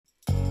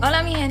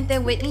Hola mi gente,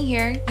 Whitney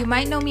here. You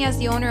might know me as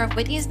the owner of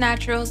Whitney's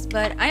Naturals,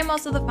 but I am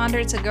also the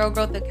founder to Girl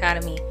Growth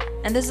Academy.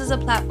 And this is a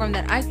platform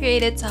that I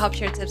created to help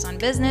share tips on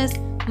business,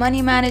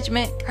 money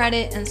management,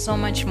 credit, and so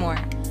much more.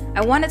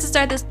 I wanted to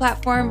start this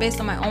platform based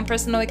on my own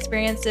personal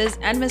experiences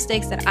and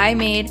mistakes that I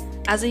made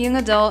as a young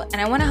adult,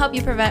 and I want to help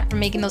you prevent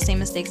from making those same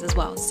mistakes as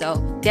well. So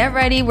get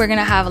ready, we're going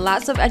to have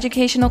lots of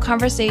educational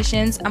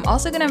conversations. I'm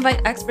also going to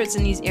invite experts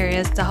in these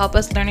areas to help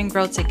us learn and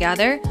grow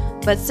together.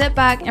 But sit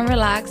back and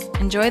relax,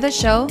 enjoy the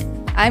show.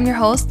 I'm your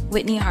host,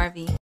 Whitney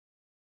Harvey.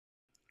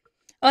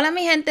 Hola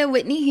mi gente,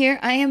 Whitney here.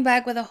 I am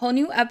back with a whole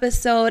new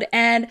episode,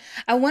 and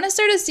I want to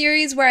start a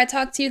series where I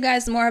talk to you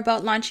guys more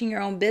about launching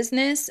your own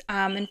business.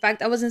 In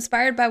fact, I was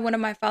inspired by one of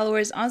my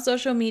followers on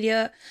social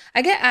media.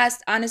 I get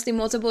asked honestly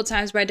multiple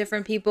times by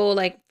different people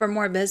like for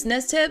more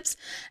business tips,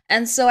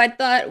 and so I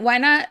thought, why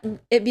not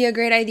it be a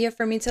great idea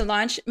for me to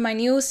launch my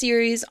new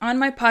series on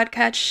my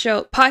podcast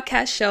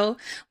show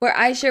where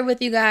I share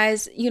with you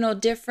guys,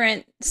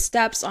 different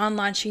steps on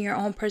launching your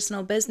own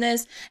personal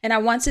business, and I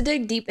want to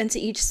dig deep into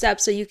each step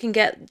so you can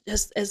get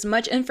just as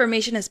much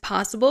information as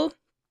possible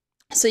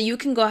so you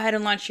can go ahead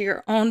and launch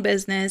your own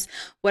business,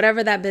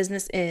 whatever that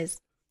business is.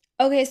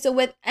 Okay, so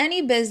with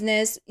any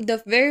business,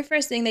 the very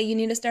first thing that you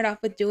need to start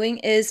off with doing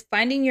is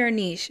finding your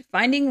niche,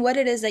 finding what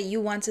it is that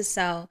you want to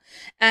sell.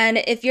 And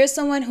if you're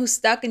someone who's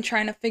stuck and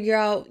trying to figure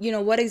out,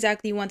 what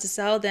exactly you want to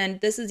sell, then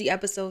this is the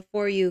episode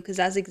for you, because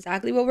that's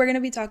exactly what we're going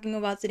to be talking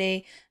about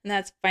today, and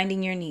that's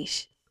finding your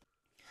niche.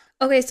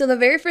 Okay, so the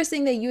very first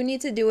thing that you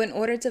need to do in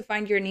order to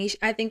find your niche,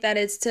 I think that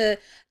is to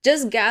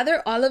just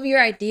gather all of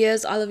your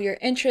ideas, all of your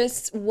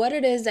interests, what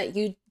it is that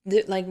you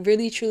like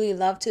really truly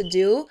love to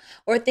do,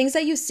 or things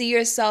that you see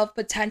yourself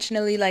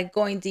potentially like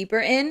going deeper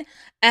in.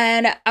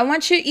 And I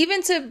want you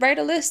even to write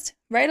a list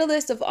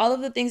of all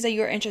of the things that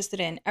you're interested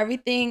in,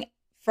 everything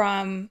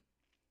from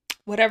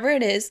whatever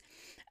it is.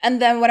 And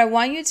then what I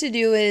want you to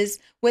do is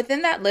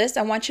within that list,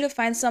 I want you to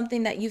find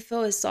something that you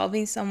feel is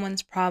solving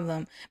someone's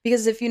problem.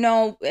 Because if you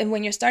know, and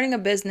when you're starting a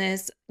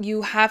business,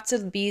 you have to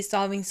be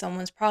solving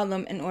someone's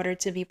problem in order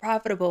to be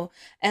profitable.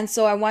 And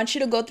so I want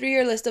you to go through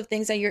your list of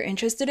things that you're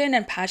interested in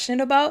and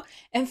passionate about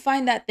and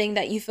find that thing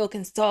that you feel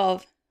can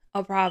solve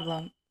a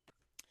problem.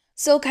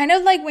 So kind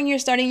of like when you're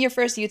starting your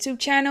first YouTube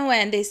channel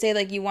and they say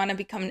like you want to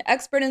become an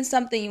expert in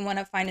something, you want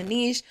to find a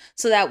niche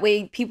so that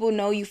way people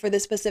know you for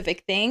the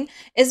specific thing.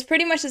 It's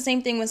pretty much the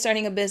same thing when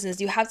starting a business.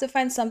 You have to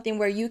find something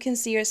where you can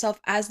see yourself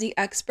as the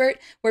expert,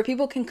 where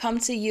people can come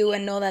to you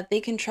and know that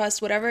they can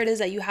trust whatever it is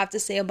that you have to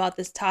say about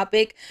this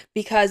topic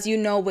because you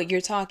know what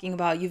you're talking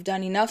about. You've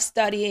done enough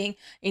studying,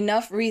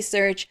 enough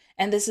research,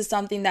 and this is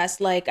something that's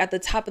like at the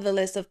top of the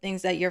list of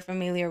things that you're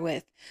familiar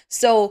with.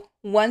 So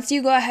once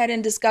you go ahead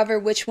and discover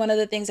which one of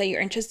the things that you're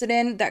interested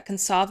in that can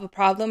solve a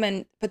problem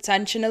and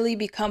potentially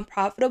become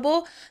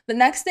profitable, the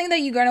next thing that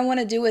you're going to want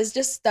to do is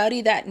just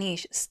study that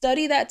niche,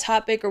 study that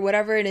topic or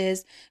whatever it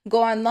is.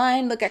 Go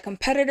online, look at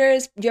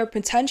competitors, your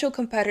potential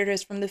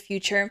competitors from the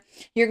future.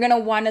 You're going to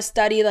want to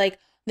study like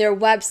their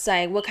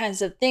website, what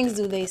kinds of things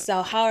do they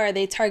sell, how are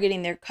they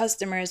targeting their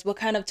customers, what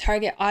kind of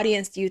target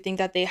audience do you think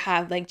that they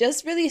have. Like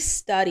just really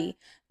study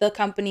the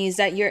companies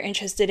that you're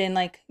interested in,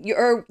 like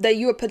that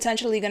you are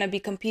potentially going to be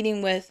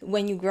competing with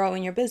when you grow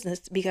in your business,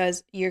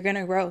 because you're going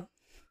to grow.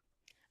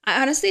 I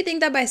honestly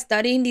think that by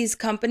studying these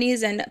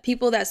companies and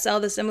people that sell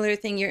the similar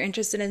thing you're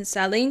interested in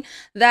selling,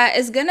 that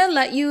is going to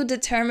let you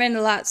determine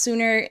a lot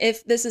sooner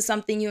if this is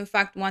something you in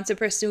fact want to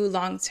pursue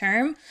long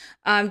term.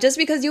 Just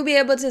because you'll be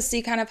able to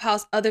see kind of how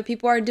other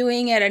people are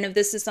doing it and if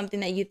this is something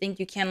that you think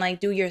you can like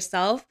do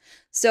yourself.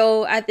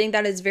 So I think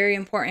that is very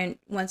important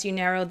once you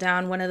narrow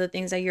down one of the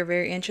things that you're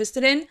very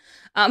interested in.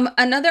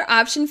 Another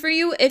option for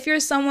you, if you're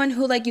someone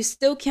who like you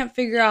still can't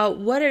figure out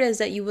what it is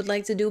that you would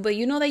like to do, but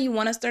you know that you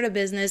want to start a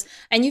business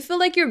and you feel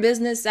like you're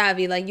business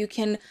savvy, like you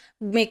can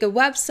make a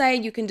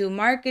website, you can do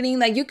marketing,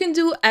 like you can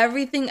do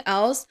everything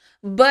else,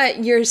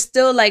 but you're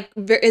still like,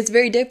 it's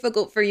very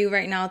difficult for you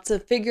right now to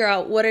figure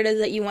out what it is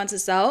that you want to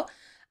sell.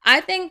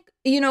 I think,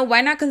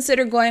 why not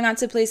consider going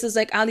onto places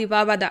like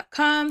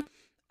Alibaba.com,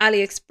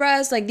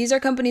 AliExpress. Like these are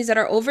companies that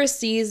are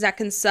overseas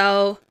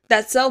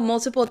that sell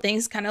multiple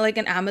things, kind of like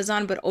an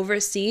Amazon, but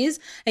overseas.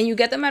 And you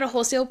get them at a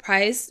wholesale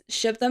price,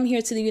 ship them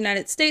here to the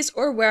United States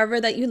or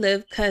wherever that you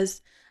live,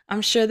 because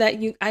I'm sure that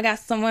I got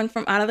someone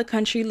from out of the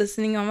country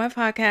listening on my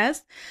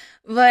podcast.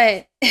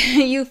 But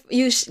you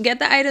get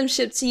the item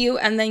shipped to you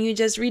and then you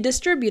just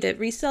redistribute it,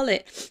 resell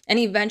it. And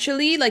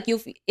eventually like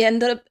you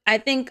end up, I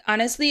think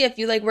honestly, if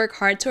you like work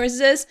hard towards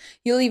this,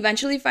 you'll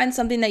eventually find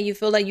something that you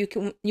feel like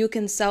you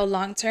can sell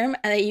long term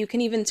and that you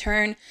can even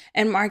turn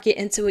and market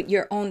into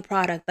your own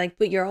product, like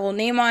put your whole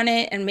name on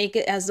it and make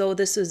it as though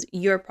this was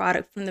your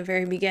product from the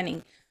very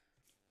beginning.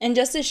 And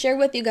just to share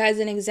with you guys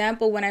an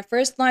example, when I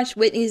first launched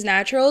Whitney's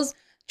Naturals,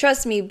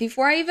 trust me,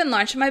 before I even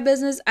launched my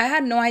business, I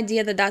had no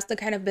idea that that's the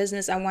kind of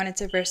business I wanted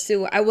to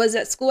pursue. I was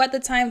at school at the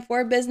time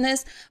for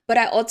business, but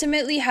I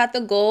ultimately had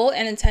the goal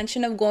and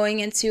intention of going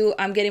into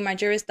getting my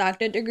Juris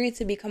Doctorate degree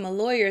to become a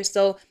lawyer.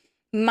 So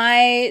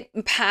my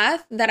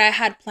path that I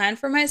had planned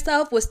for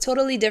myself was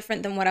totally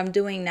different than what I'm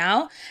doing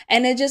now.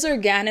 And it just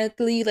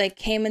organically like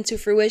came into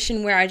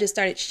fruition where I just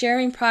started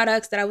sharing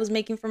products that I was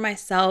making for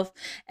myself,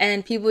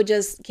 and people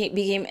just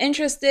became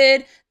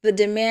interested. The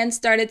demand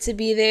started to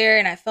be there,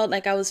 and I felt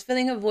like I was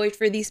filling a void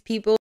for these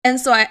people. And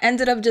so I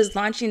ended up just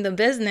launching the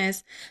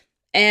business.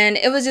 And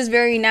it was just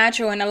very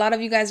natural. And a lot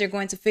of you guys are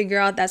going to figure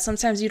out that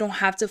sometimes you don't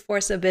have to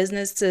force you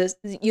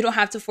don't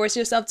have to force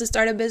yourself to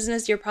start a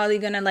business. You're probably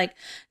going to like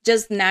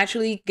just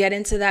naturally get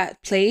into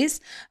that place.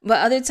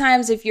 But other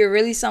times, if you're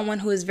really someone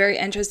who is very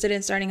interested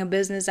in starting a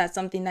business, that's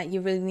something that you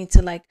really need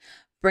to like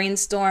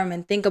brainstorm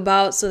and think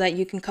about so that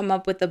you can come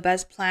up with the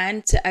best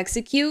plan to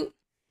execute.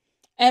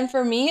 And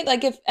for me,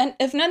 like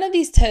if none of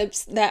these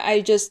tips that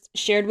I just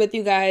shared with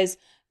you guys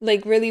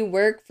like really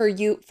work for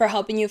you for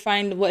helping you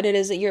find what it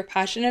is that you're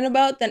passionate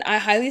about, then I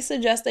highly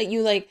suggest that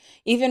you like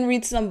even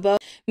read some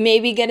books,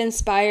 maybe get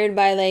inspired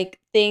by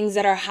like things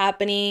that are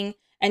happening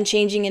and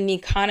changing in the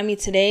economy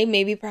today.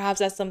 Maybe perhaps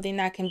that's something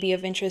that can be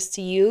of interest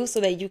to you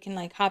so that you can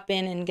like hop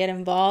in and get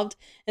involved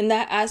in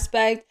that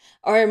aspect.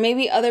 Or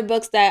maybe other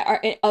books that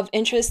are of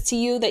interest to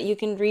you that you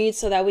can read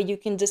so that way you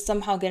can just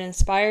somehow get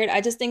inspired. I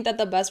just think that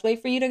the best way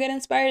for you to get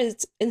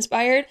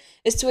inspired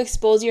is to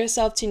expose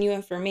yourself to new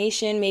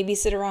information, maybe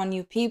sit around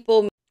new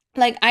people.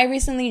 Like I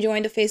recently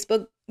joined a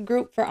Facebook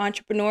group for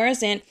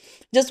entrepreneurs, and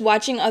just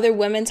watching other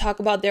women talk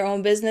about their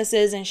own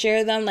businesses and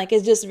share them, like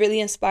it just really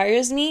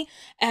inspires me.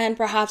 And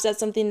perhaps that's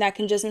something that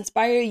can just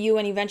inspire you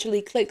and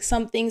eventually click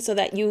something so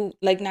that you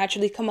like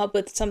naturally come up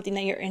with something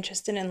that you're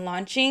interested in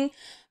launching.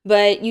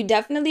 But you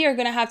definitely are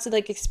going to have to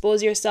like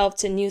expose yourself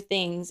to new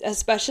things,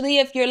 especially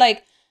if you're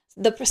like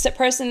the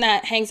person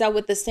that hangs out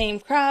with the same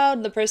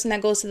crowd, the person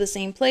that goes to the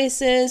same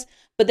places,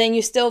 but then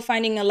you're still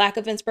finding a lack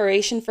of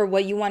inspiration for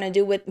what you want to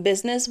do with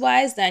business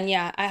wise. Then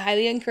yeah, I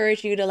highly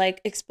encourage you to like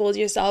expose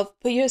yourself,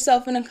 put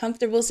yourself in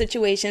uncomfortable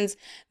situations.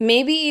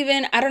 Maybe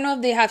even, I don't know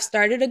if they have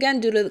started again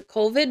due to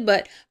COVID,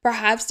 but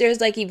perhaps there's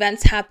like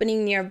events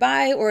happening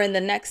nearby or in the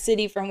next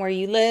city from where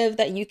you live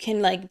that you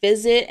can like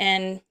visit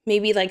and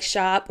maybe like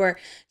shop or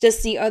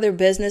just see other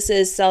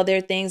businesses sell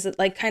their things,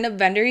 like kind of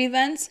vendor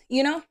events,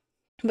 you know?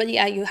 But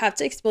yeah, you have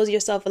to expose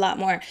yourself a lot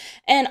more.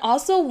 And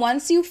also,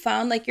 once you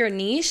found like your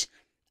niche,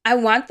 I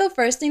want the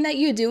first thing that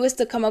you do is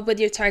to come up with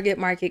your target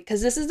market,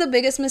 because this is the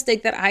biggest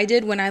mistake that I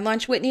did when I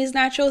launched Whitney's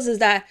Naturals, is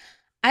that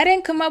I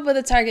didn't come up with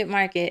a target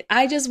market.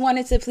 I just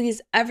wanted to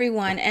please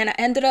everyone, and I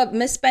ended up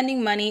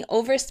misspending money,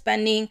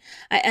 overspending.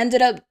 I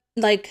ended up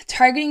like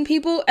targeting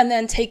people and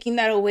then taking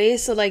that away.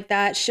 So like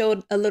that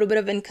showed a little bit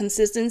of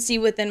inconsistency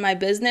within my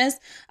business.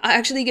 I'll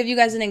actually give you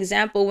guys an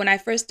example. When I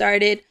first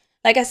started,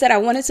 like I said, I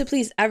wanted to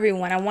please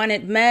everyone. I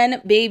wanted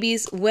men,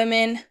 babies,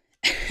 women,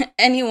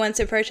 anyone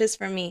to purchase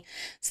from me.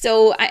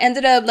 So I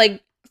ended up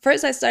like,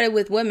 first I started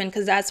with women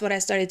because that's what I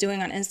started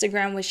doing on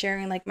Instagram, was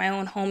sharing like my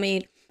own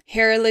homemade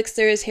hair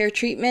elixirs, hair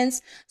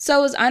treatments. So I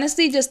was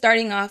honestly just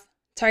starting off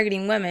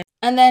targeting women.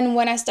 And then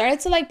when I started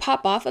to like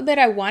pop off a bit,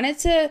 I wanted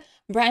to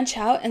branch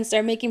out and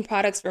start making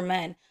products for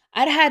men.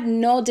 I'd had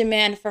no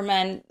demand for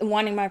men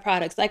wanting my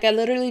products. Like I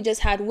literally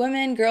just had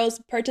women, girls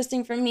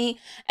purchasing from me.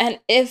 And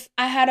if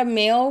I had a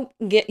male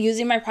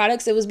using my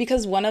products, it was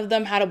because one of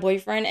them had a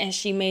boyfriend and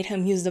she made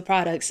him use the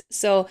products.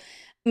 So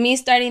me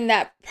starting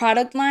that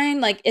product line,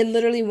 like it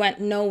literally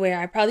went nowhere.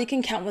 I probably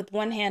can count with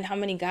one hand how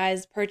many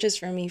guys purchased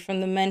from me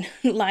from the men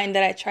line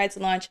that I tried to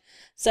launch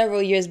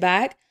several years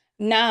back.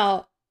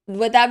 Now,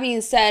 with that being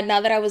said,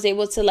 now that I was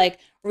able to like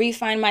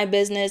refine my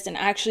business and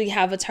actually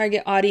have a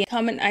target audience,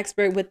 become an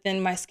expert within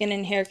my skin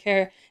and hair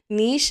care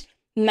niche,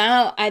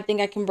 now I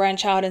think I can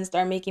branch out and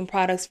start making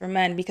products for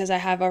men because I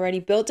have already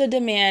built a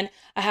demand.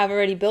 I have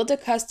already built a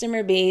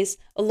customer base,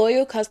 a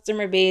loyal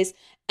customer base,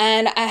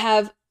 and I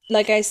have,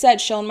 like I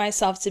said, shown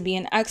myself to be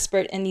an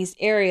expert in these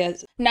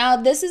areas. Now,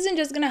 this isn't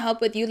just going to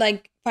help with you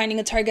like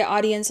finding a target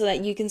audience so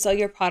that you can sell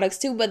your products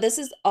to, but this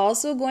is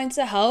also going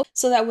to help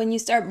so that when you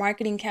start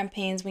marketing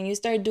campaigns, when you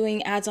start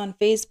doing ads on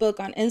Facebook,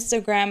 on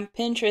Instagram,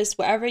 Pinterest,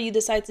 wherever you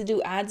decide to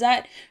do ads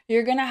at,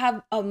 you're going to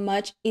have a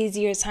much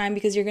easier time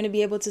because you're going to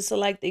be able to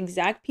select the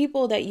exact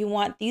people that you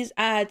want these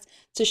ads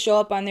to show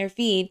up on their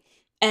feed.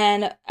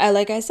 And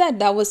like I said,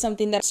 that was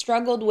something that I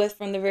struggled with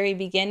from the very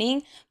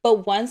beginning.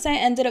 But once I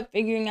ended up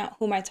figuring out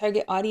who my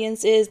target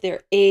audience is,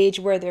 their age,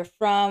 where they're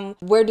from,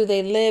 where do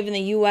they live in the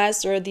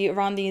US or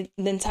around the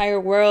entire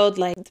world,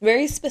 like it's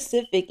very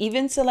specific,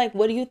 even to like,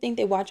 what do you think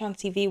they watch on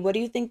TV? What do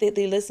you think that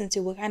they listen to?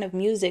 What kind of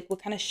music?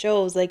 What kind of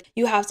shows? Like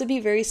you have to be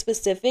very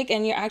specific.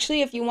 And you're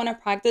actually, if you want to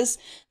practice,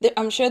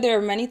 I'm sure there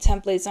are many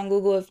templates on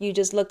Google if you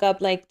just look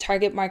up like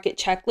target market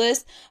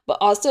checklist. But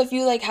also if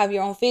you like have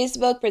your own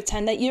Facebook,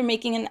 pretend that you're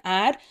making an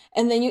ad,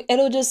 and then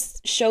it'll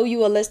just show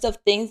you a list of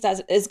things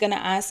that is going to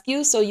ask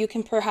you, so you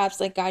can perhaps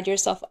like guide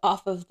yourself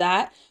off of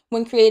that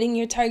when creating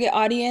your target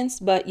audience.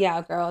 But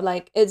yeah, girl,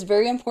 like it's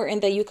very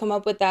important that you come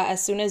up with that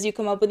as soon as you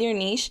come up with your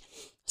niche,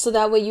 so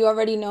that way you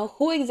already know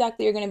who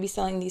exactly you're going to be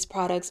selling these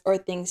products or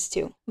things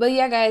to. But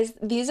yeah, guys,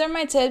 these are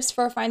my tips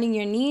for finding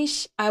your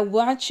niche. I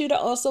want you to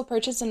also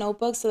purchase a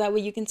notebook so that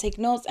way you can take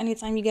notes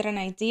anytime you get an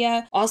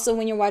idea. Also,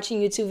 when you're watching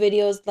YouTube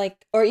videos,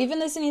 like, or even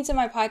listening to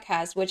my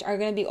podcast, which are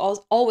going to be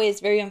always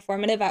very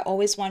informative, I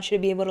always want you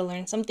to be able to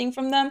learn something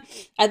from them.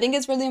 I think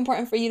it's really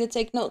important for you to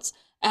take notes.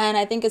 And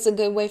I think it's a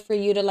good way for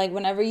you to, like,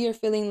 whenever you're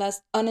feeling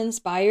less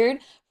uninspired,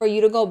 for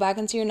you to go back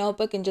into your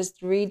notebook and just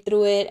read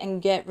through it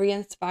and get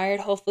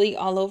re-inspired, hopefully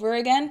all over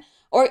again.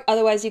 Or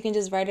otherwise, you can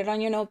just write it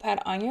on your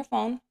notepad on your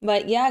phone.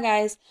 But yeah,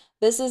 guys,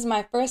 this is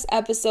my first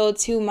episode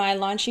to my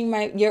launching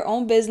your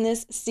own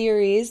business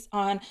series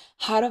on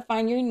how to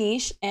find your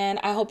niche. And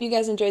I hope you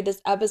guys enjoyed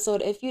this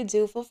episode. If you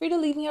do, feel free to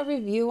leave me a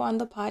review on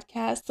the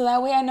podcast so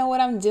that way I know what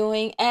I'm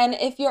doing. And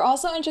if you're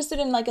also interested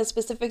in like a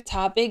specific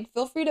topic,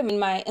 feel free to,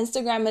 my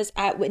Instagram is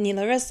at Whitney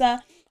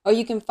Larissa, or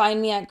you can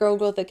find me at Girl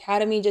Growth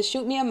Academy. Just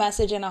shoot me a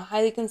message and I'll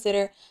highly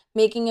consider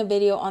making a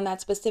video on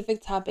that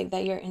specific topic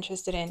that you're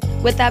interested in.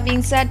 With that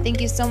being said, thank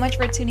you so much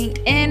for tuning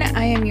in.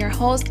 I am your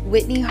host,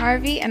 Whitney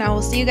Harvey, and I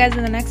will see you guys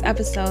in the next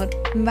episode.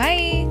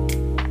 Bye.